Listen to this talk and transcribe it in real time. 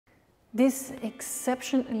This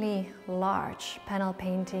exceptionally large panel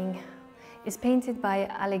painting is painted by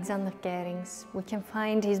Alexander Keirinckx. We can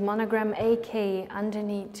find his monogram AK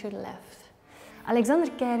underneath to the left.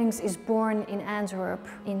 Alexander Keirinckx is born in Antwerp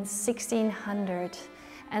in 1600,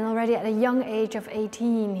 and already at a young age of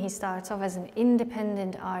 18 he starts off as an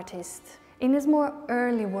independent artist. In his more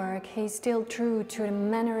early work he is still true to the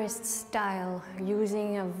mannerist style,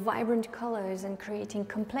 using vibrant colors and creating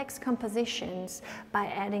complex compositions by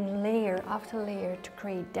adding layer after layer to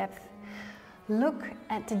create depth. Look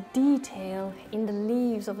at the detail in the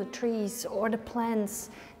leaves of the trees or the plants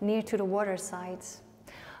near to the water sides.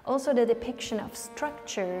 Also, the depiction of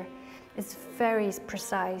structure is very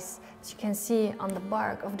precise, as you can see on the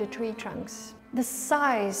bark of the tree trunks. The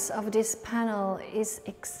size of this panel is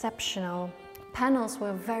exceptional. Panels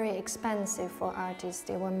were very expensive for artists.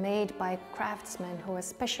 They were made by craftsmen who were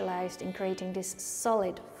specialized in creating this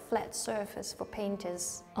solid, flat surface for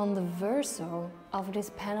painters. On the verso of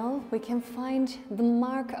this panel we can find the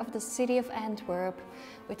mark of the city of Antwerp,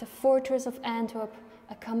 with the fortress of Antwerp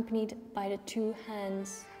accompanied by the two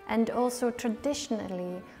hands. And also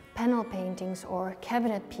traditionally, panel paintings or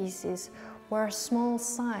cabinet pieces were small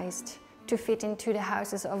sized to fit into the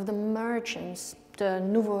houses of the merchants, the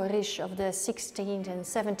nouveau riche of the 16th and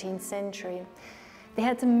 17th century. They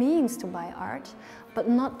had the means to buy art, but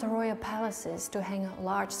not the royal palaces to hang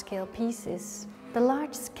large-scale pieces. The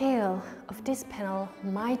large scale of this panel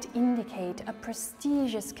might indicate a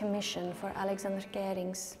prestigious commission for Alexander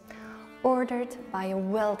Keirinckx, ordered by a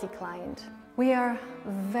wealthy client. We are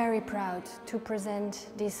very proud to present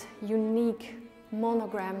this unique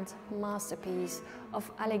monogrammed masterpiece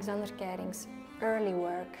of Alexander Keirinckx' early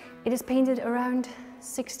work. It is painted around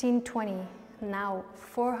 1620. Now,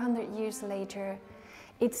 400 years later,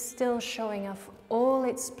 it's still showing off all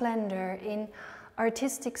its splendor in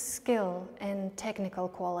artistic skill and technical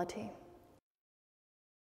quality.